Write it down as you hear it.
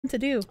to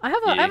do. I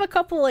have a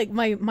couple like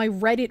my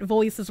Reddit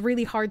voice is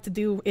really hard to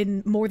do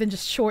in more than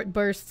just short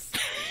bursts.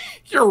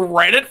 Your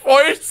Reddit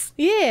voice?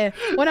 Yeah,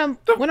 when I'm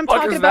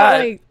talking about that?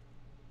 like.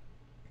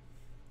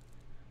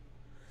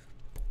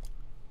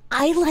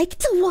 I like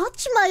to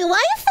watch my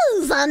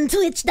waifus on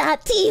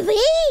Twitch.tv,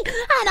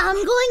 and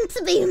I'm going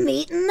to be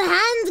meeting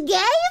hand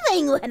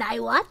gaming when I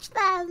watch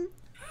them.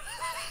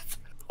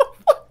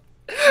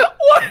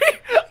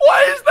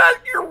 Why is that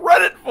your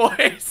Reddit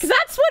voice? 'Cause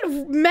that's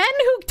what men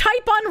who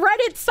type on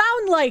Reddit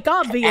sound like,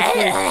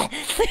 obviously.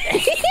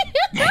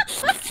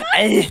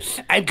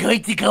 I'm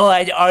going to go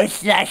on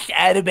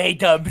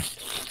r/animedubs.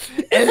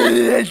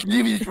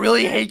 Leave these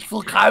really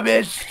hateful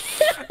comments.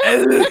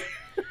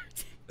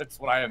 That's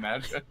what I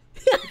imagine.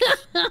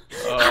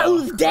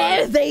 How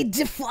dare they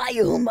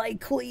defile my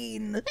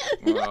queen?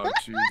 Oh,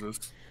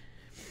 Jesus.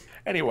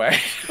 Anyway.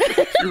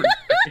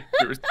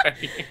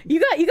 You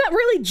got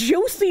really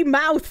juicy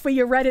mouth for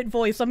your Reddit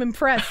voice. I'm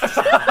impressed.